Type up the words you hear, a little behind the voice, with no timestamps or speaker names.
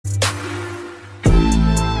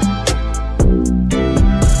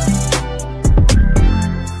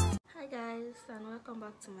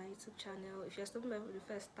back to my YouTube channel. If you're stopping by for the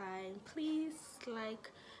first time, please like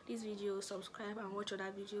this video, subscribe, and watch other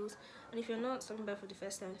videos. And if you're not stopping by for the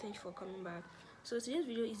first time, thank you for coming back. So today's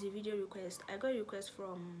video is a video request. I got a request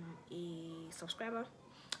from a subscriber,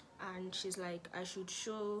 and she's like I should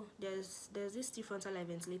show there's this frontal I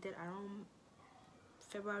ventilated around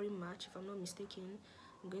February, March, if I'm not mistaken.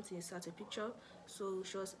 I'm going to insert a picture. So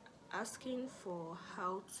she was asking for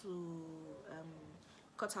how to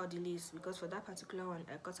cut out the lace, because for that particular one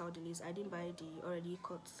I cut out the lace. I didn't buy the already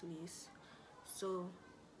cut lace, so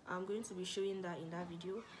I'm going to be showing that in that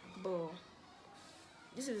video. But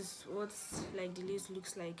this is what like the lace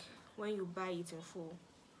looks like when you buy it in full.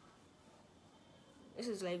 This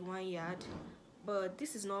is like 1 yard, but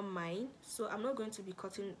this is not mine, so I'm not going to be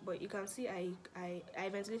cutting. But you can see I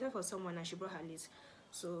ventilated for someone and she brought her lace,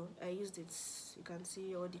 so I used it. You can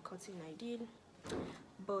see all the cutting I did.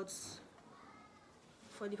 But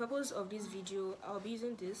for the purpose of this video, I'll be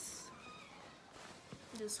using this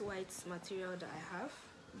white material that I have,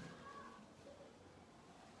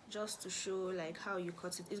 just to show like how you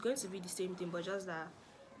cut it. It's going to be the same thing, but just that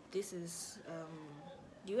this is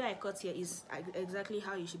the way I cut here is exactly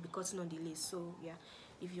how you should be cutting on the lace. So yeah,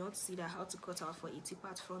 if you want to see that how to cut out for a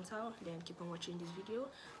T-part frontal, then keep on watching this video,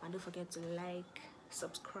 and don't forget to like,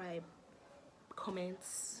 subscribe,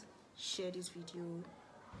 comments, share this video,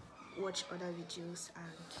 watch other videos,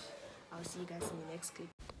 and I'll see you guys in the next clip.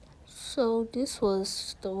 So this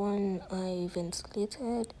was the one I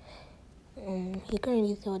ventilated. You can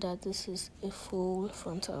really tell that this is a full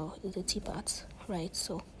frontal, it's a T-part, right?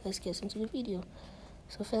 So let's get into the video.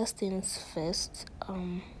 So first things first,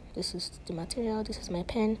 this is the material, this is my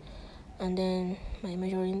pen, and then my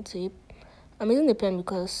measuring tape. I'm using the pen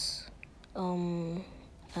because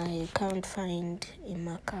I can't find a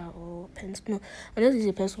marker or pencil. No, I just use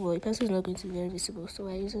a pencil, but a pencil is not going to be very visible, so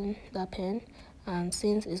I'm using that pen. And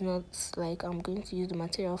since it's not like I'm going to use the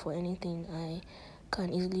material for anything, I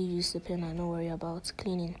can easily use the pen and not worry about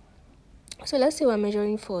cleaning. So let's say we're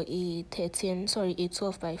measuring for a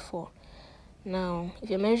 12 by 4. Now if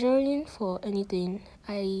you're measuring for anything,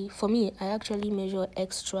 for me I actually measure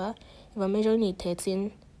extra. If I'm measuring a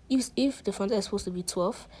 13, if the frontal is supposed to be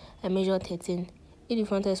 12, I measure 13. If the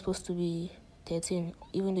frontal is supposed to be 13,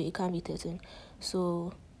 even though it can't be 13,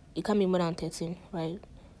 so it can be more than 13, right?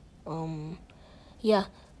 Yeah.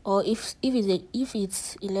 Or if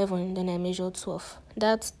it's 11, then I measure 12.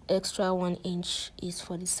 That extra 1 inch is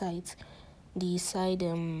for the sides. The side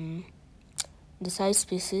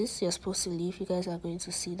spaces you're supposed to leave, you guys are going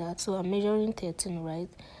to see that. So I'm measuring 13, right?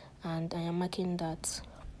 And I am marking that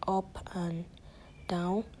up and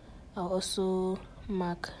down. I'll also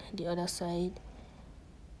mark the other side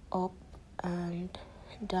up and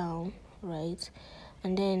down, right?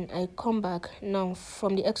 And then I come back. Now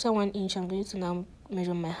from the extra 1 inch, I'm going to now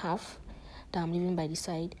measure my half that I'm leaving by the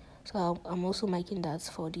side. So I'm also marking that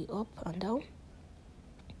for the up and down,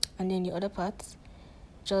 and then the other part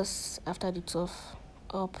just after the 12,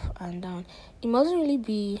 up and down. It mustn't really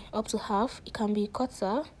be up to half, it can be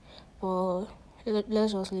quarter, but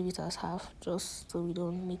let's just leave it as half, just so we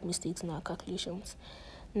don't make mistakes in our calculations.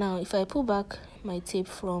 Now if I pull back my tape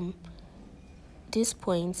from this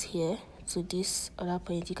point here to this other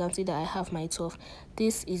point, you can see that I have my 12.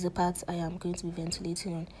 This is the part I am going to be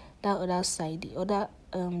ventilating on. That other side,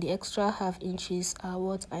 the extra half inches are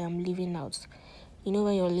what I am leaving out. You know,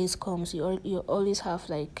 when your lace comes, you always have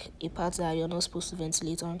like a part that you're not supposed to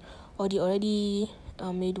ventilate on, or the already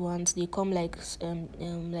made ones, they come like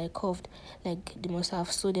curved, like they must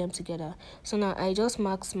have sewed them together. So now I just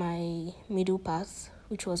marked my middle part,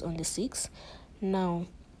 which was on the 6. Now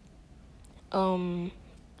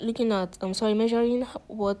measuring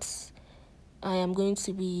what I am going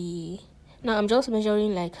to be. Now I'm just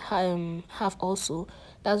measuring like half also.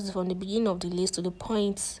 That's from the beginning of the lace to the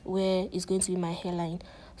point where it's going to be my hairline.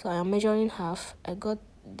 So I am measuring half. I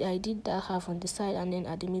did that half on the side, and then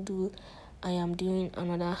at the middle I am doing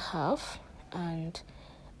another half, and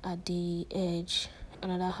at the edge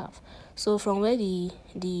another half. So from where the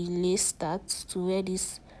lace starts to where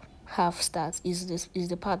this half starts is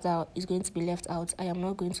the part that is going to be left out. I am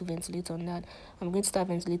not going to ventilate on that. I'm going to start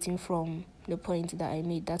ventilating from the point that I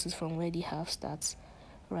made. That is from where the half starts,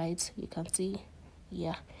 right? You can see,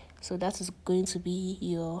 yeah. So that is going to be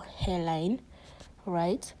your hairline,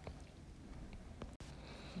 right?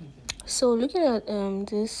 So looking at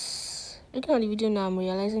the video now, I'm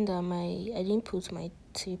realizing that I didn't put my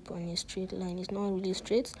tape on a straight line. It's not really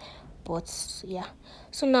straight, but yeah.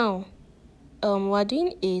 So now we're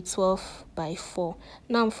doing a 12 by 4.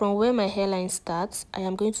 Now from where my hairline starts, I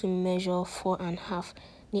am going to measure 4.5.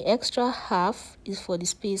 The extra half is for the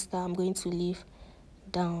space that I'm going to leave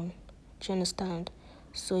down. Do you understand?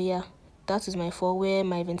 So yeah, that is my 4 where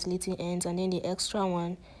my ventilating ends, and then the extra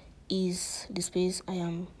one is the space I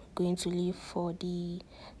am going to leave for the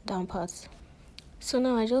down parts. So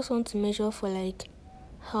now I just want to measure for like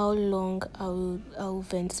how long I'll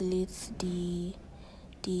ventilate the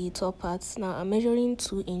top parts. Now I'm measuring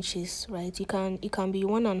 2 inches, right? It can be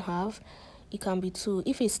 1.5, it can be 2.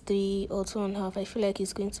 If it's 3 or 2.5, I feel like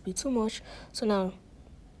it's going to be too much. So now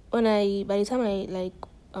by the time I like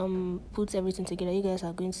put everything together, you guys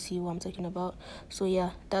are going to see what I'm talking about. So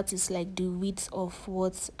yeah, that is like the width of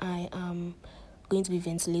what I am going to be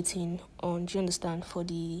ventilating on. Do you understand? For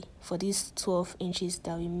these 12 inches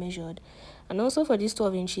that we measured. And also for these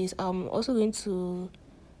 12 inches, I'm also going to,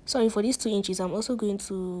 sorry, for these 2 inches, I'm also going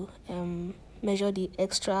to measure the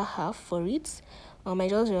extra half for it. I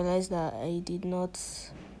just realized that I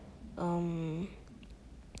didn't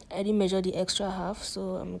measure the extra half,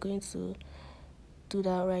 so I'm going to do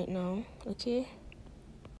that right now. Okay,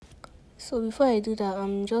 so before I do that,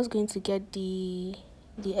 I'm just going to get the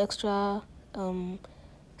extra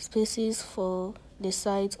spaces for the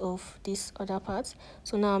sides of this other part.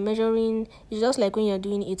 So now I'm measuring. It's just like when you're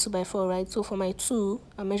doing a 2x4, right? So for my 2,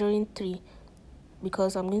 I'm measuring 3,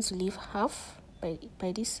 because I'm going to leave half by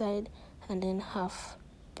this side and then half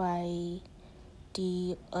by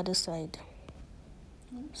the other side.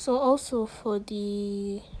 So also for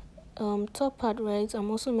the top part, right,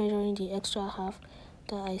 I'm also measuring the extra half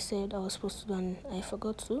that I said I was supposed to do and I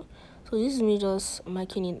forgot to. So this is me just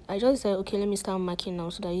marking it. I just said, okay, let me start marking now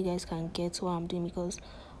so that you guys can get what I'm doing, because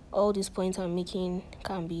all these points I'm making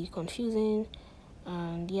can be confusing.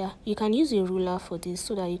 And yeah, you can use a ruler for this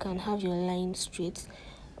so that you can have your line straight.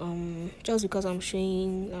 Just because I'm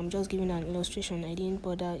just giving an illustration, I didn't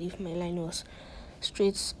bother if my line was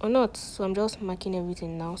straight or not. So I'm just marking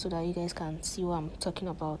everything now so that you guys can see what I'm talking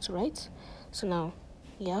about, right? So now,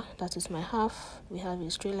 yeah, that is my half. We have a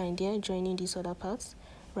straight line there joining these other parts,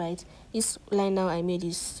 right? This line now I made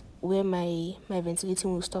is where my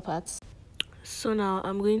ventilating will stop at. So now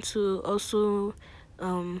I'm going to also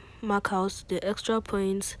mark out the extra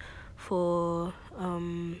points for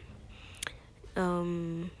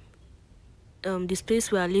the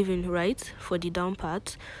space we are leaving, right, for the down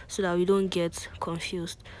part, so that we don't get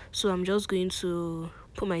confused. So I'm just going to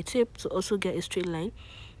put my tape to also get a straight line.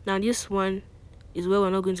 Now this one is where we're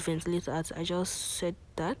not going to ventilate at. I just said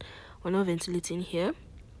that we're not ventilating here,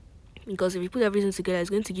 because if you put everything together, it's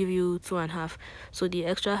going to give you 2.5. So the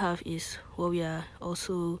extra half is what we are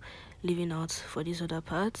also leaving out for these other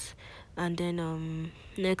parts. And then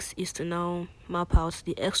next is to now map out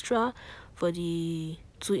the extra for the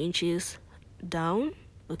 2 inches down.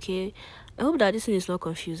 Okay, I hope that this thing is not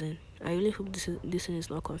confusing. I really hope this thing is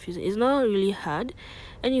not confusing. It's not really hard.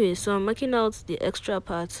 Anyway, so I'm marking out the extra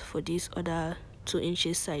parts for this other 2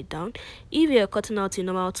 inches side down. If you're cutting out a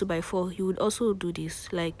normal 2x4, you would also do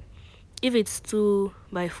this. Like if it's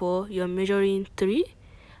 2x4, you're measuring 3,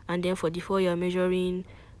 and then for the 4 you're measuring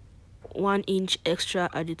 1 inch extra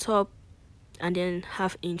at the top and then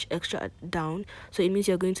 ½ inch extra down. So it means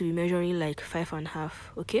you're going to be measuring like 5.5.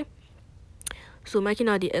 Okay, so marking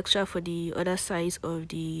out the extra for the other sides of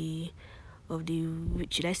the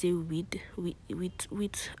should I say width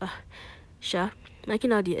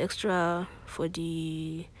marking out the extra for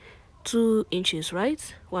the 2 inches,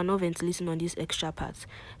 right? We're not ventilating on this extra part,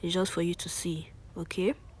 it's just for you to see.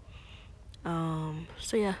 Okay,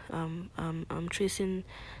 so yeah, I'm tracing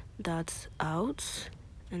that out,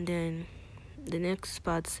 and then the next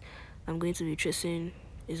part I'm going to be tracing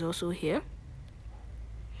is also here.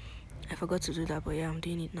 I forgot to do that, but yeah, I'm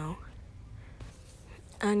doing it now.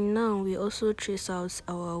 And now we also trace out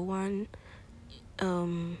our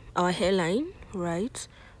hairline, right,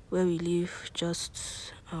 where we leave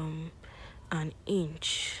just an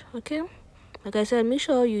inch. Okay, like I said, make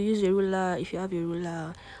sure you use a ruler if you have a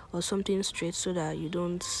ruler or something straight, so that you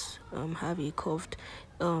don't have a curved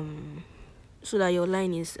so that your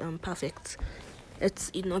line is perfect.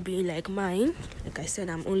 It's not be like mine. Like I said,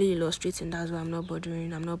 I'm only illustrating. That's why I'm not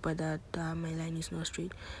bothering. I'm not bothered that my line is not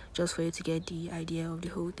straight, just for you to get the idea of the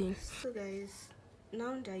whole thing. So guys,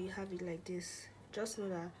 now that you have it like this, just know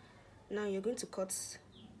that now you're going to cut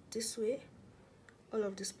this way, all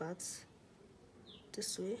of these parts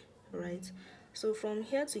this way, right? So from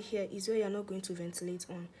here to here is where you're not going to ventilate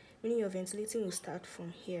on, meaning your ventilating will start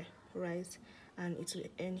from here, right, and it will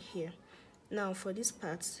end here. Now for this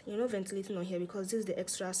part, you're not ventilating on here because this is the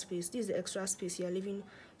extra space. This is the extra space you're leaving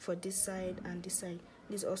for this side and this side.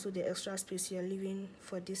 This is also the extra space you're leaving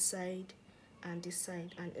for this side and this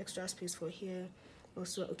side, and extra space for here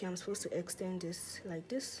also. Okay, I'm supposed to extend this like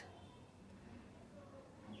this.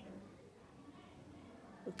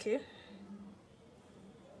 Okay,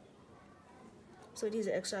 so this is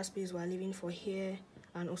the extra space we're leaving for here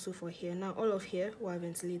and also for here. Now all of here we're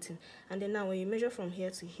ventilating, and then now when you measure from here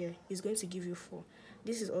to here, it's going to give you 4.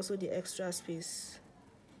 This is also the extra space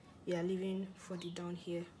you are leaving for the down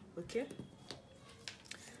here. Okay,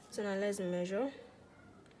 so now let's measure.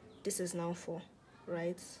 This is now 4,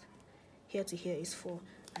 right? Here to here is 4,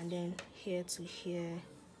 and then here to here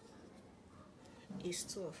is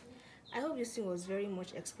 12. I hope this thing was very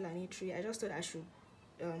much explanatory. I just thought I should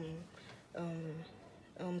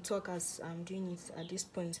talk as I'm doing it at this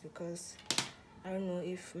point, because I don't know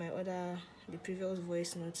if the previous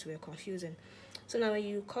voice notes were confusing. So now when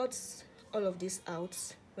you cut all of this out,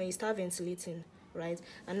 when you start ventilating, right,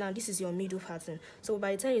 and now this is your middle pattern. So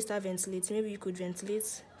by the time you start ventilating, maybe you could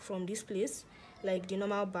ventilate from this place like the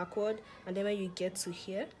normal backward, and then when you get to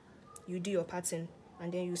here, you do your pattern,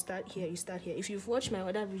 and then you start here. If you've watched my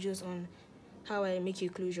other videos on how I make a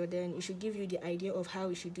closure, then it should give you the idea of how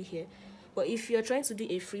you should do here. But if you're trying to do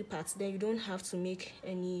a free part, then you don't have to make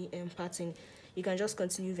any pattern. You can just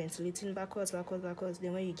continue ventilating backwards.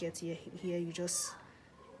 Then when you get here you just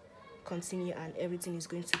continue, and everything is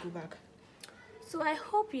going to go back. So I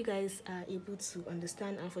hope you guys are able to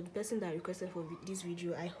understand, and for the person that requested for this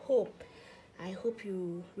video, I hope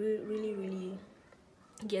you really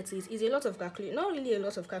get it. It's a lot of calculation, not really a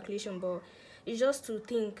lot of calculation, but it's just to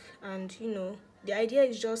think, and the idea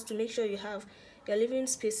is just to make sure you're leaving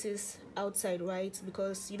spaces outside, right?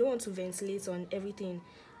 Because you don't want to ventilate on everything,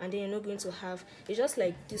 and then you're not going to have, it's just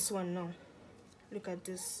like this one now. Look at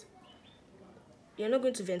this. You're not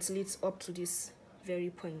going to ventilate up to this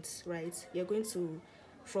very point, right? You're going to,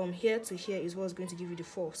 from here to here is what's going to give you the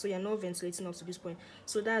 4. So you're not ventilating up to this point.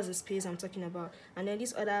 So that's the space I'm talking about. And then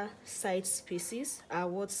these other side spaces are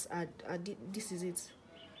this is it,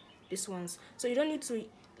 these ones. So you don't need to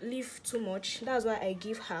leave too much. That's why I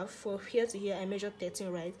give half. For here to here I measured 13,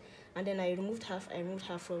 right? And then I removed half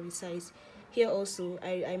for the size. Here also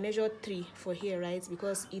I measured 3 for here, right?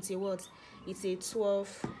 Because it's a what? It's a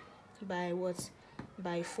 12 by what?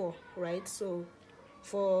 By 4, right? So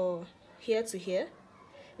for here to here,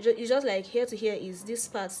 it's just like here to here is, this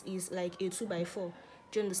part is like a 2 by 4.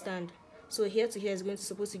 Do you understand? So here to here is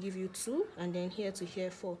supposed to give you 2, and then here to here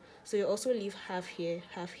 4. So you also leave half here,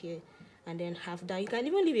 and then half down. You can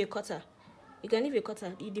even leave a quarter.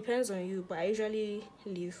 It depends on you, but I usually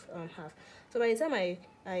leave half. So by the time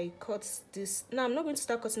I cut this, now I'm not going to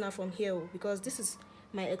start cutting out from here, because this is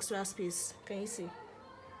my extra space. Can you see?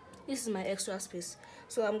 This is my extra space.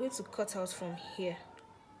 So I'm going to cut out from here.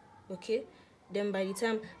 Okay, then by the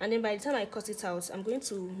time I cut it out, I'm going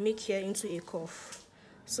to make here into a curve,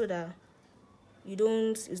 so that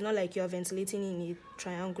it's not like you're ventilating in a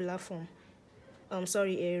triangular form,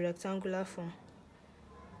 a rectangular form.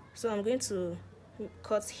 So I'm going to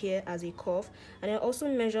cut here as a curve, and then also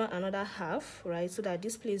measure another half, right, so that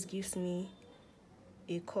this place gives me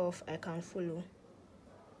a curve I can follow.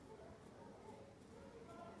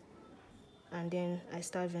 And then I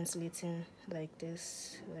start ventilating like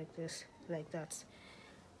this, like that.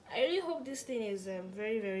 I really hope this thing is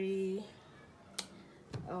very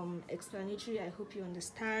explanatory. I hope you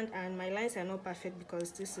understand, and my lines are not perfect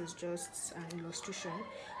because this is just an illustration,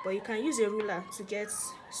 but you can use a ruler to get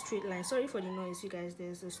straight lines. Sorry for the noise, you guys.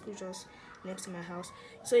 There's a school just next to my house,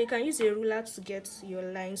 so you can use a ruler to get your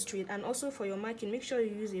line straight. And also for your marking, make sure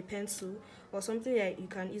you use a pencil or something that you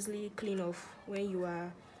can easily clean off when you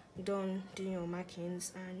are done doing your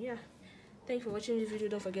markings. And yeah, thank you for watching this video.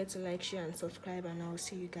 Don't forget to like, share and subscribe, and I'll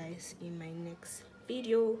see you guys in my next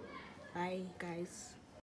video. Bye guys.